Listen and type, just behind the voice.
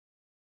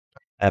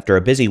After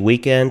a busy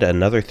weekend,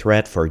 another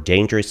threat for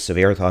dangerous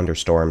severe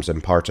thunderstorms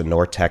in parts of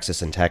North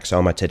Texas and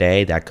Texoma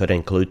today. That could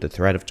include the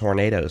threat of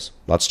tornadoes.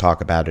 Let's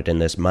talk about it in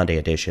this Monday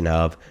edition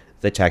of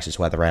the Texas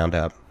Weather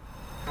Roundup.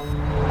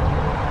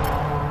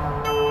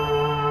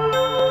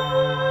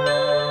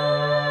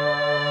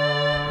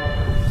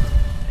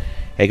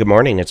 Hey, good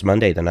morning. It's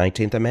Monday, the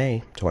 19th of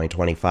May,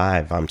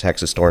 2025. I'm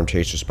Texas Storm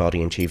Chasers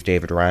Baldy-in-Chief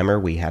David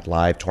Reimer. We had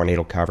live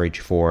tornado coverage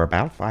for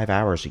about 5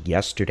 hours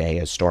yesterday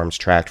as storms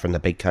tracked from the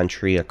Big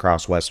Country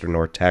across western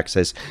North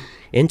Texas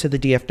into the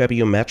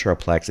DFW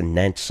Metroplex and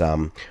then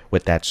some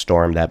with that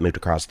storm that moved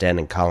across Denton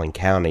and Collin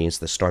counties,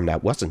 the storm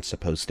that wasn't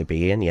supposed to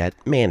be and yet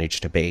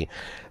managed to be.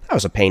 That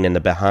was a pain in the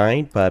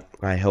behind, but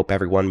I hope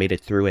everyone made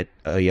it through it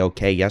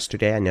okay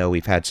yesterday. I know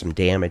we've had some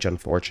damage,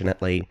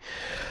 unfortunately.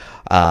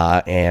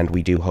 And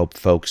we do hope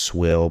folks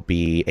will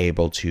be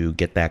able to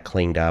get that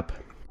cleaned up,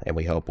 and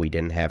we hope we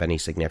didn't have any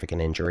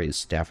significant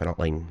injuries.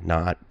 Definitely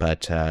not,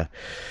 but,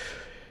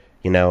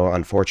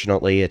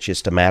 unfortunately, it's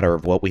just a matter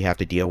of what we have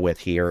to deal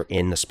with here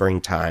in the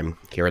springtime,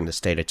 here in the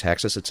state of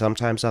Texas, and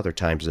sometimes other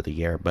times of the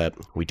year, but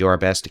we do our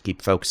best to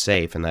keep folks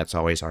safe, and that's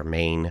always our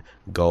main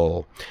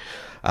goal.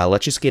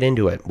 Let's just get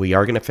into it. We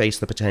are going to face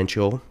the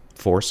potential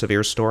for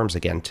severe storms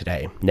again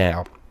today.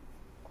 Now,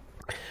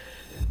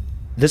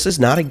 this is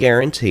not a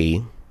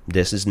guarantee.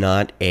 This is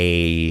not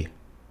a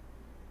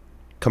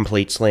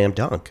complete slam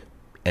dunk.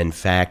 In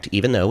fact,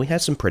 even though we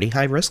had some pretty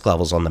high risk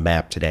levels on the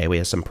map today, we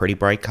have some pretty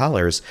bright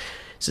colors,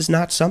 this is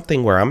not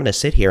something where I'm going to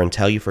sit here and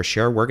tell you for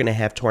sure we're going to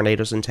have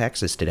tornadoes in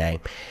Texas today.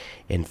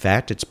 In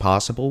fact, it's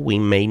possible we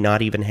may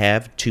not even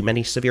have too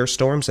many severe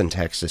storms in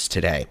Texas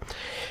today.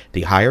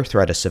 The higher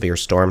threat of severe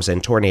storms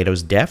and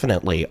tornadoes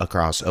definitely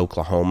across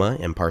Oklahoma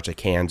and parts of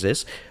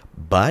Kansas.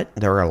 But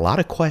there are a lot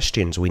of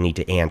questions we need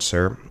to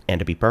answer, and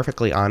to be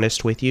perfectly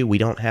honest with you, we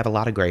don't have a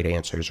lot of great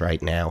answers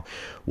right now.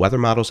 Weather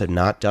models have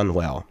not done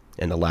well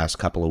in the last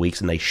couple of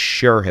weeks, and they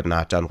sure have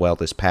not done well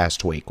this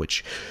past week,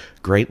 which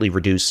greatly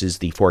reduces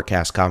the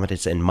forecast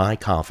confidence and my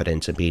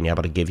confidence in being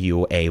able to give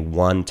you a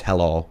one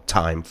tell-all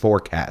time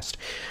forecast.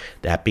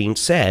 That being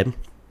said,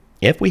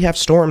 if we have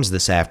storms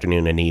this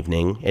afternoon and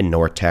evening in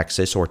North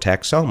Texas or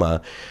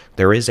Texoma,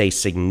 there is a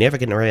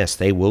significant risk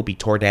they will be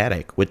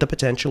tornadic with the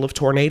potential of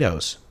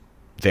tornadoes.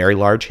 Very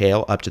large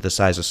hail up to the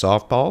size of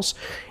softballs,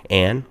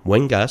 and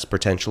wind gusts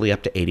potentially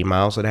up to 80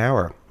 miles an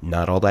hour.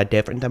 Not all that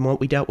different than what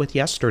we dealt with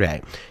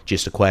yesterday.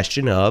 Just a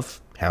question of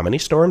how many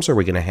storms are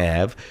we going to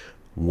have,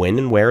 when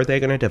and where are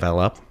they going to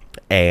develop,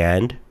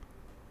 and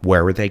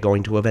where are they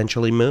going to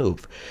eventually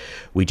move.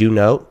 We do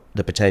note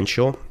the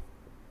potential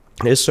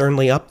is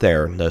certainly up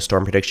there. The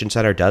Storm Prediction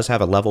Center does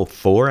have a level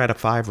 4 out of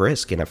 5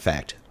 risk in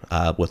effect,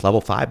 with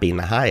level 5 being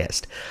the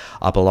highest,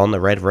 up along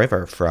the Red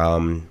River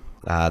from...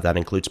 that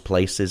includes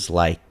places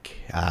like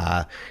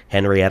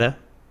Henrietta,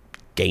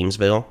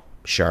 Gainesville,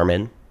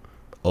 Sherman,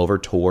 over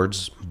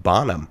towards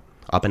Bonham,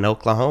 up in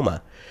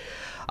Oklahoma.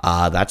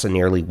 That's a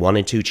nearly 1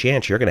 in 2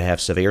 chance you're going to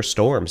have severe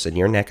storms in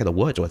your neck of the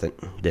woods with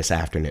it this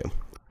afternoon.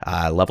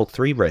 Level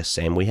 3 risk,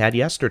 same we had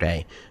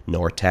yesterday.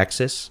 North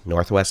Texas,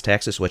 Northwest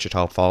Texas,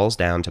 Wichita Falls,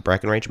 down to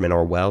Breckenridge,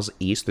 Mineral Wells,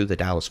 east through the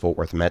Dallas-Fort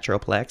Worth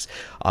Metroplex,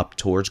 up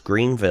towards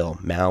Greenville,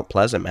 Mount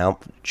Pleasant, Mount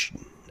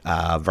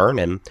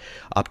Vernon,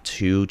 up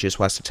to just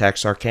west of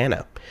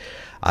Texarkana.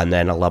 And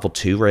then a level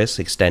 2 risk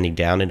extending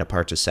down into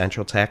parts of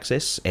central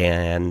Texas,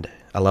 and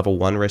a level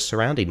 1 risk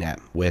surrounding that,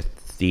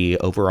 with the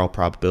overall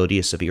probability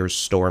of severe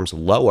storms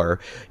lower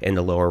in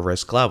the lower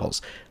risk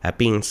levels. That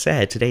being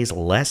said, today's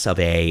less of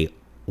a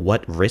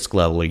what risk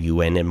level are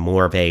you in and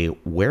more of a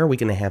where are we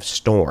going to have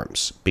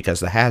storms, because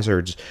the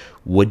hazards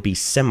would be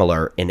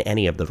similar in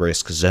any of the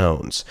risk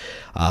zones.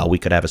 We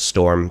could have a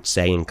storm,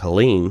 say, in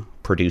Killeen,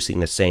 producing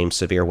the same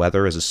severe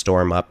weather as a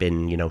storm up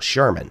in,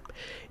 Sherman.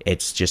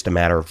 It's just a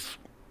matter of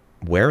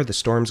where are the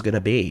storms going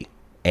to be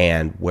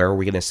and where are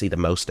we going to see the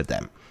most of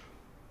them.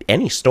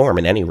 Any storm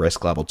in any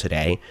risk level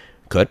today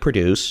could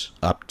produce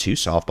up to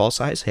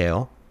softball-sized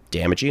hail,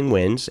 damaging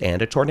winds,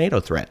 and a tornado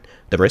threat.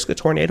 The risk of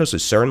tornadoes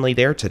is certainly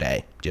there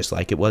today, just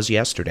like it was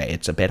yesterday.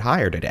 It's a bit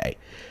higher today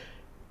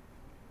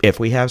if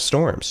we have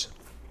storms.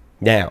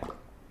 Now,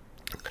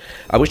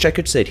 I wish I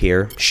could sit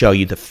here, show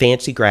you the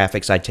fancy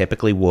graphics I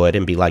typically would,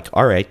 and be like,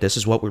 all right, this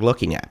is what we're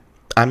looking at.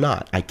 I'm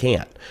not. I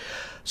can't.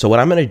 So what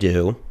I'm going to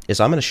do is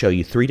I'm going to show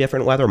you 3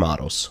 different weather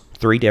models,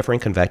 3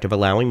 different convective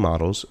allowing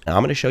models, and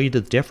I'm going to show you the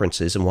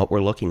differences in what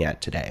we're looking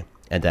at today.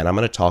 And then I'm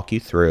going to talk you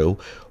through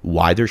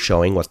why they're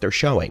showing what they're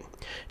showing.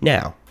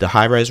 Now, the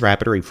high-res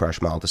rapid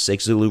refresh model, the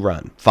 6 Zulu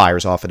run,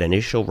 fires off an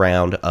initial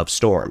round of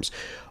storms.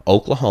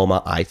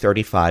 Oklahoma,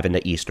 I-35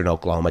 into eastern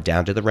Oklahoma,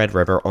 down to the Red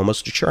River,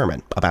 almost to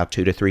Sherman, about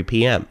 2 to 3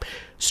 p.m.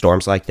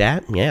 Storms like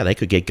that, yeah, they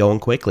could get going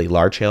quickly.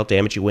 Large hail,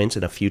 damaging winds,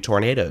 and a few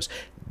tornadoes.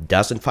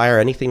 Doesn't fire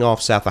anything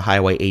off south of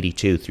Highway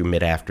 82 through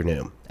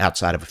mid-afternoon,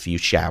 outside of a few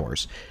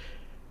showers.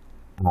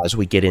 As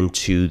we get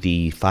into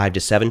the 5 to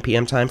 7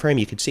 p.m. time frame,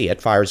 you can see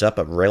it fires up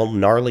a real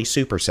gnarly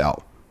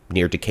supercell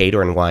near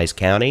Decatur and Wise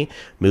County,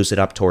 moves it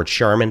up towards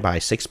Sherman by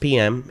 6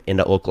 p.m.,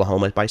 into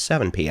Oklahoma by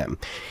 7 p.m.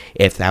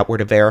 If that were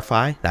to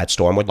verify, that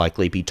storm would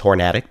likely be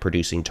tornadic,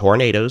 producing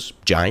tornadoes,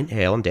 giant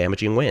hail, and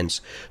damaging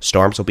winds.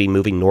 Storms will be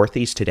moving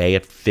northeast today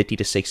at 50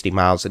 to 60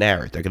 miles an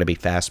hour. They're going to be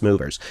fast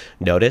movers.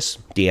 Notice,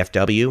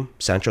 DFW,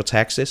 Central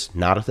Texas,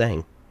 not a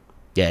thing.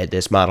 Yeah,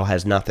 this model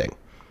has nothing.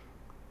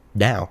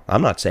 Now,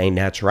 I'm not saying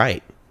that's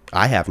right.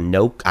 I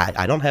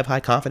don't have high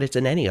confidence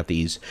in any of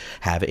these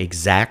have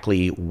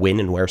exactly when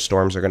and where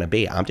storms are going to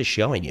be. I'm just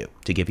showing you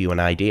to give you an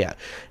idea.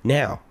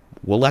 Now,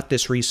 we'll let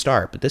this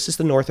restart, but this is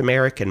the North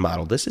American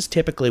model. This is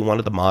typically one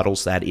of the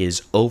models that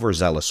is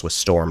overzealous with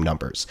storm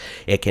numbers.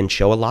 It can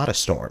show a lot of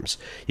storms.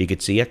 You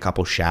could see a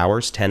couple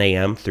showers, 10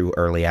 a.m. through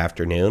early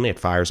afternoon. It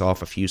fires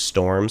off a few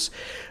storms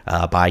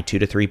by 2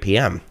 to 3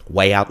 p.m.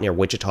 Way out near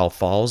Wichita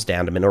Falls,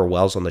 down to Mineral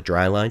Wells on the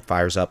dry line,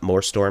 fires up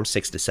more storms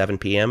 6 to 7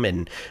 p.m.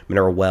 in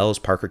Mineral Wells,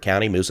 Parker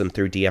County, moves them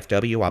through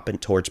DFW up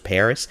and towards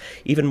Paris.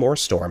 Even more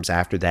storms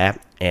after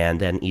that.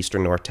 And then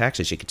eastern North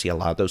Texas, you can see a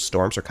lot of those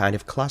storms are kind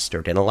of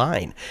clustered in a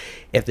line.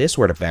 If this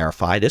were to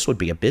verify, this would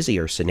be a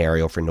busier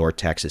scenario for North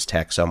Texas,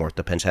 Texoma, with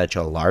the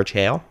potential of large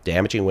hail,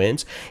 damaging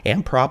winds,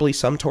 and probably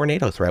some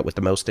tornado threat with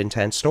the most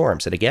intense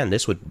storms. And again,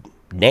 this would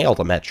nail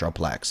the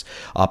Metroplex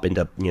up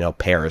into,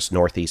 Paris,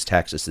 northeast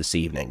Texas this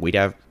evening. We'd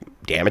have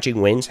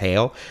damaging winds,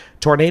 hail,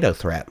 tornado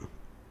threat.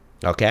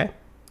 Okay?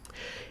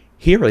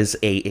 Here is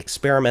a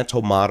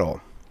experimental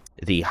model,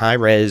 the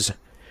high-res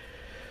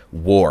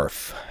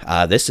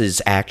WRF. This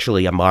is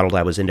actually a model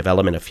that was in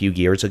development a few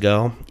years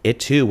ago. It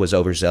too was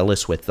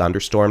overzealous with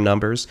thunderstorm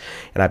numbers,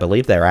 and I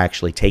believe they're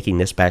actually taking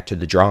this back to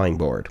the drawing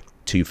board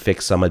to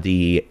fix some of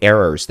the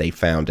errors they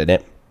found in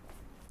it.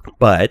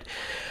 But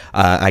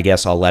I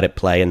guess I'll let it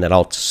play and then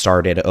I'll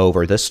start it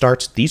over.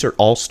 These are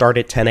all start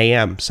at 10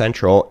 a.m.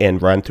 Central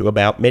and run through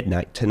about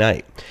midnight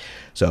tonight.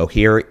 So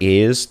here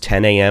is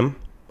 10 a.m.,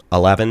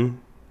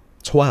 11,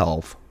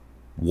 12,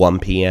 1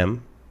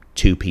 p.m.,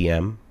 2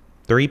 p.m.,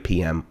 3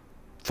 p.m.,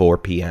 4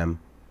 p.m.,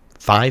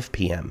 5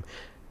 p.m.,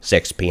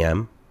 6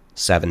 p.m.,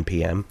 7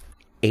 p.m.,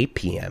 8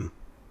 p.m.,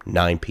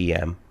 9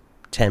 p.m.,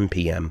 10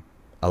 p.m.,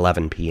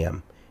 11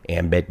 p.m.,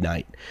 and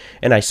midnight.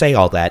 And I say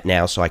all that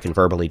now so I can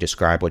verbally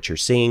describe what you're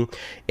seeing.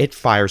 It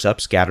fires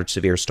up scattered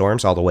severe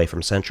storms all the way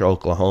from central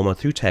Oklahoma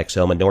through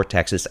Texoma, North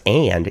Texas,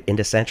 and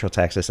into central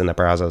Texas in the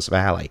Brazos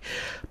Valley.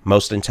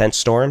 Most intense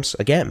storms,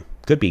 again,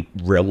 could be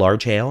real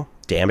large hail,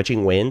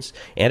 damaging winds,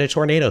 and a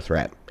tornado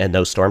threat. And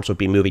those storms would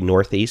be moving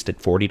northeast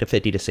at 40 to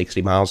 50 to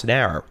 60 miles an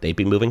hour. They'd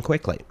be moving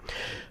quickly.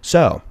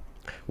 So,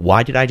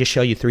 why did I just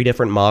show you 3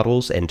 different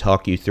models and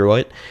talk you through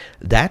it?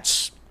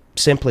 That's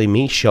simply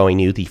me showing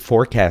you the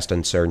forecast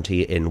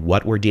uncertainty in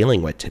what we're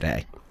dealing with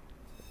today.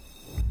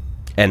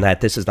 And that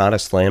this is not a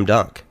slam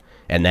dunk.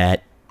 And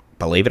that,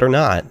 believe it or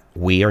not,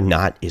 we are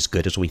not as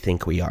good as we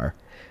think we are.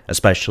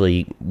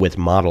 Especially with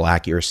model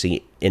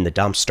accuracy in the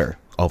dumpster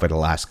over the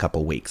last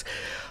couple weeks.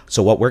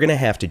 So what we're going to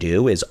have to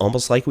do is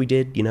almost like we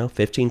did,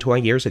 15,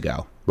 20 years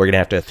ago. We're going to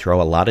have to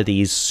throw a lot of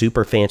these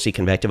super fancy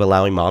convective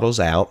allowing models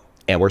out,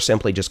 and we're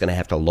simply just going to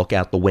have to look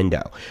out the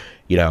window.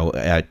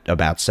 At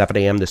about 7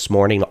 a.m. this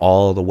morning,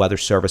 all the Weather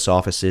Service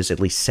offices, at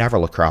least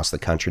several across the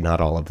country,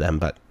 not all of them,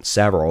 but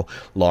several,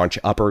 launch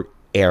upper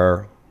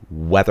air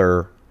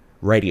weather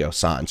radio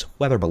signs,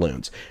 weather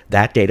balloons.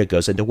 That data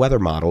goes into weather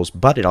models,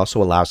 but it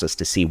also allows us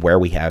to see where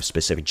we have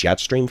specific jet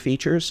stream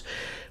features.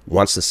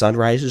 Once the sun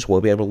rises,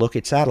 we'll be able to look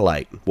at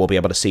satellite. We'll be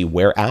able to see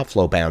where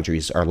outflow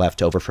boundaries are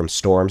left over from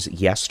storms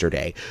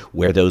yesterday,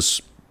 where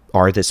those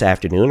are this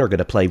afternoon are going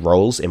to play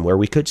roles, and where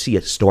we could see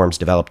storms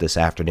develop this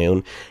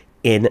afternoon.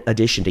 In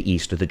addition to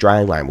east of the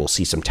dry line, we'll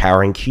see some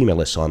towering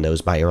cumulus on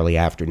those by early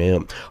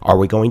afternoon. Are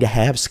we going to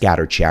have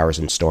scattered showers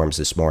and storms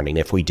this morning?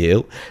 If we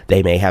do,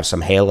 they may have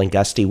some hail and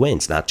gusty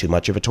winds. Not too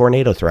much of a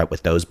tornado threat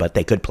with those, but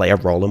they could play a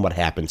role in what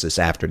happens this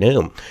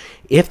afternoon.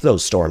 If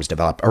those storms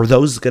develop, are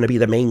those going to be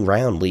the main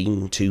round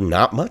leading to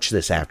not much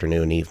this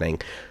afternoon,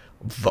 evening?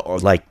 Or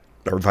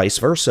vice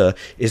versa,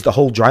 is the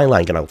whole dry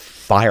line going to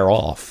fire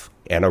off?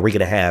 And are we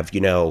going to have,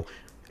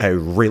 a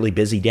really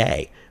busy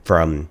day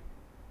from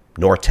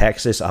North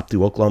Texas up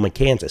through Oklahoma and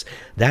Kansas?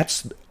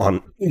 That's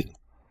on,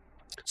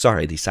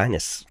 sorry, the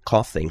sinus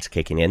cough thing's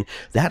kicking in.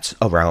 That's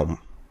around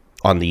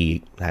on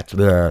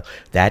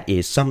that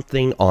is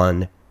something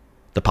on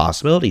the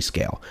possibility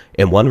scale.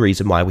 And one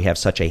reason why we have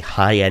such a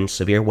high-end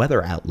severe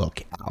weather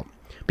outlook out.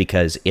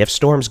 Because if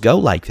storms go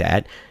like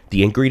that,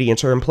 the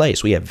ingredients are in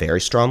place. We have very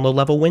strong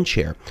low-level wind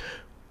shear.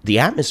 The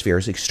atmosphere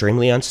is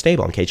extremely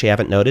unstable. In case you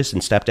haven't noticed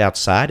and stepped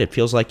outside, it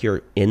feels like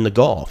you're in the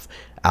Gulf.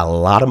 A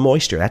lot of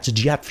moisture, that's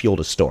jet fuel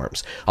to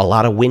storms. A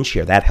lot of wind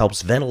shear, that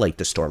helps ventilate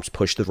the storms,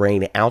 push the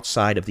rain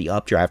outside of the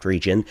updraft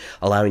region,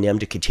 allowing them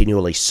to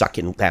continually suck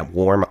in that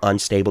warm,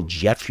 unstable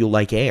jet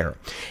fuel-like air.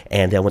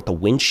 And then with the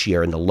wind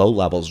shear and the low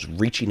levels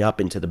reaching up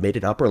into the mid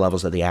and upper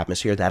levels of the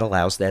atmosphere, that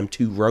allows them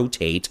to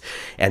rotate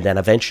and then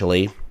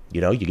eventually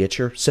You know, you get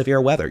your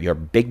severe weather, your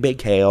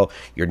big hail,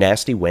 your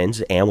nasty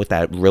winds, and with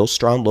that real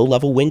strong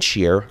low-level wind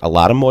shear, a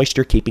lot of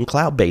moisture keeping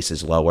cloud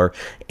bases lower,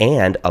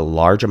 and a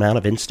large amount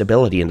of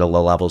instability in the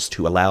low levels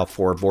to allow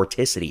for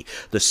vorticity,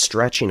 the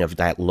stretching of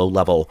that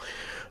low-level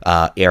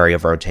area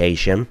of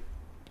rotation,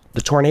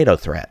 the tornado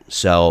threat.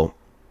 So,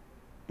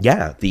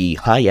 yeah, the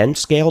high-end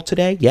scale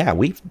today, yeah,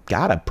 we've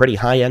got a pretty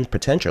high-end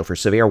potential for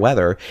severe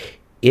weather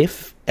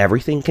if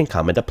everything can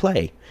come into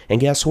play. And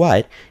guess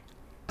what?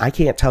 I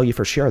can't tell you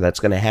for sure that's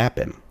going to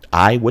happen.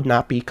 I would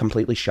not be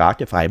completely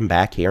shocked if I'm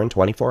back here in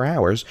 24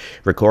 hours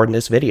recording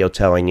this video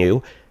telling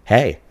you,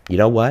 hey, you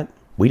know what?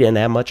 We didn't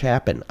have much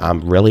happen.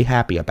 I'm really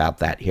happy about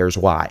that. Here's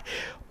why.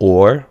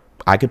 Or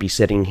I could be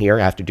sitting here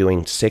after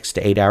doing 6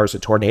 to 8 hours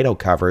of tornado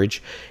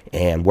coverage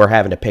and we're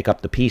having to pick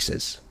up the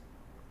pieces.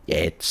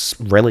 It's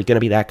really going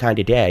to be that kind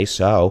of day,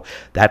 so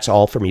that's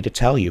all for me to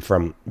tell you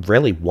from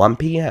really 1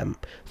 p.m.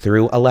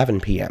 through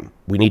 11 p.m.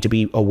 We need to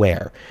be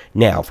aware.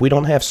 Now, if we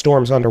don't have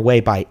storms underway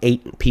by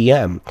 8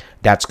 p.m.,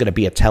 that's going to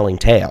be a telling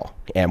tale,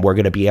 and we're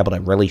going to be able to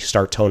really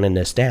start toning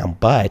this down.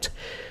 But,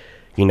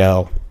 you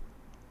know,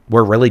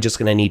 we're really just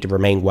going to need to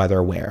remain weather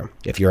aware.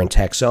 If you're in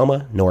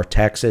Texoma, North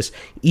Texas,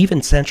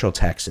 even Central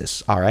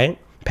Texas, all right,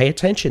 pay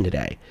attention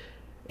today.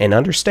 And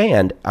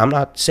understand, I'm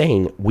not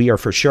saying we are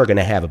for sure going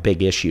to have a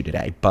big issue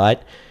today,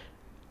 but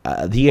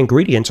the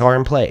ingredients are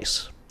in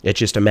place. It's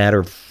just a matter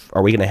of,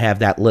 are we going to have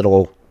that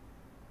little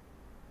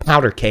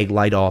powder keg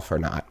light off or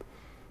not?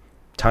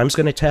 Time's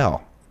going to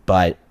tell,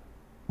 but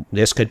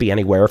this could be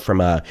anywhere from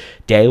a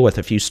day with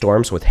a few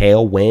storms with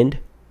hail, wind,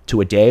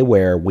 to a day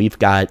where we've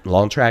got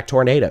long-track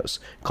tornadoes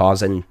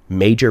causing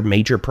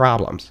major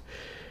problems.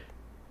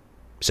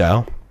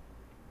 So,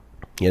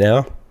 you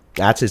know,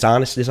 that's as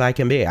honest as I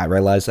can be. I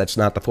realize that's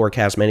not the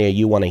forecast many of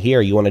you want to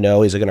hear. You want to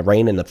know, is it going to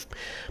rain in the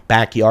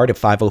backyard at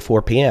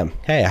 5:04 p.m.?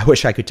 Hey, I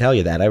wish I could tell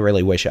you that. I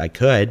really wish I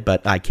could,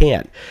 but I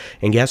can't.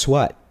 And guess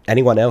what?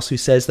 Anyone else who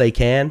says they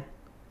can,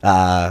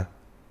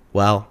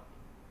 well,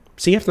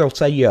 see if they'll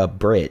sell you a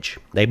bridge.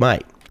 They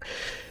might.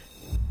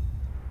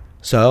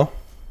 So,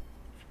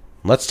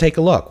 let's take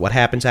a look. What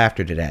happens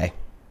after today?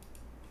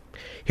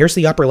 Here's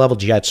the upper level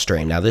jet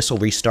stream. Now this will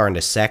restart in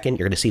a second.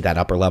 You're going to see that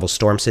upper level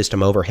storm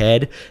system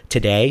overhead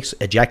today,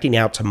 ejecting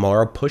out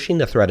tomorrow, pushing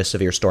the threat of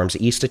severe storms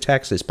east of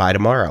Texas by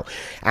tomorrow.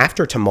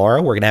 After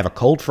tomorrow, we're going to have a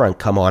cold front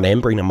come on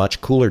in, bring a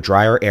much cooler,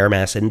 drier air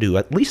mass into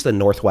at least the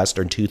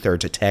northwestern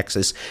two-thirds of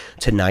Texas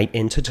tonight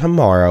into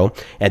tomorrow,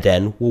 and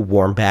then we'll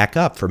warm back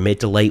up for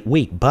mid to late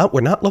week. But we're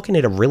not looking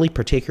at a really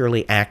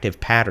particularly active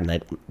pattern.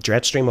 That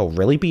jet stream will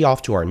really be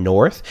off to our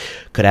north.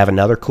 Could have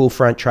another cool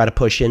front try to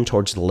push in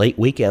towards the late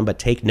weekend, but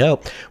take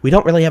note, we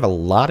don't really have a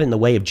lot in the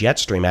way of jet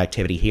stream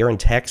activity here in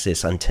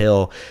Texas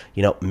until,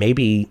 you know,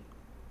 maybe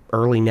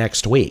early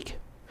next week.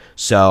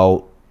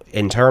 So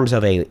in terms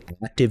of a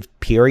active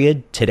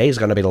period, today's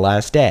going to be the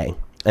last day,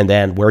 and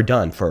then we're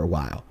done for a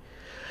while.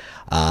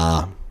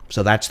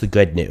 So that's the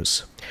good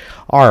news.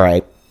 All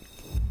right.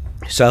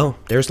 So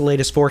there's the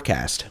latest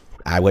forecast.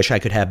 I wish I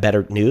could have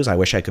better news. I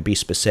wish I could be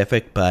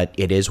specific, but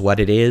it is what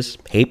it is.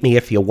 Hate me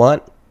if you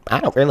want.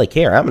 I don't really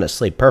care. I'm going to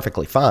sleep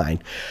perfectly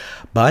fine.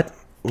 But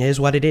it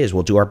is what it is.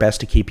 We'll do our best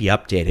to keep you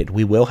updated.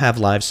 We will have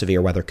live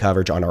severe weather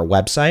coverage on our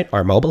website,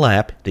 our mobile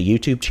app, the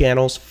YouTube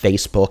channels,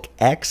 Facebook,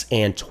 X,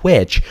 and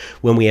Twitch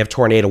when we have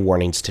tornado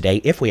warnings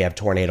today, if we have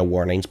tornado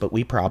warnings, but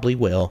we probably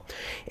will.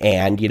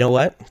 And you know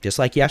what? Just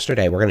like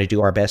yesterday, we're going to do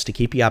our best to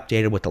keep you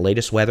updated with the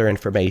latest weather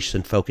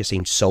information,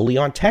 focusing solely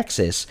on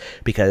Texas,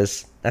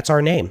 because that's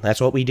our name. That's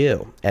what we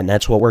do. And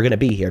that's what we're going to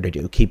be here to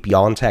do, keep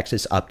y'all in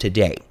Texas up to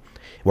date.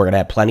 We're going to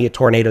have plenty of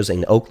tornadoes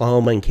in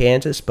Oklahoma and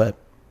Kansas, but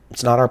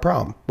it's not our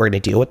problem. We're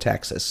going to deal with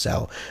Texas.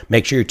 So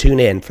make sure you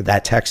tune in for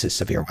that Texas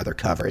severe weather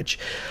coverage.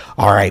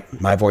 All right.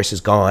 My voice is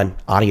gone.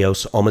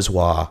 Adios, au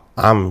revoir.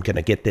 I'm going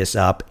to get this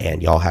up,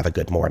 and y'all have a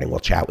good morning.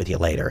 We'll chat with you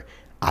later.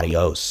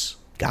 Adios.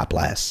 God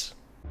bless.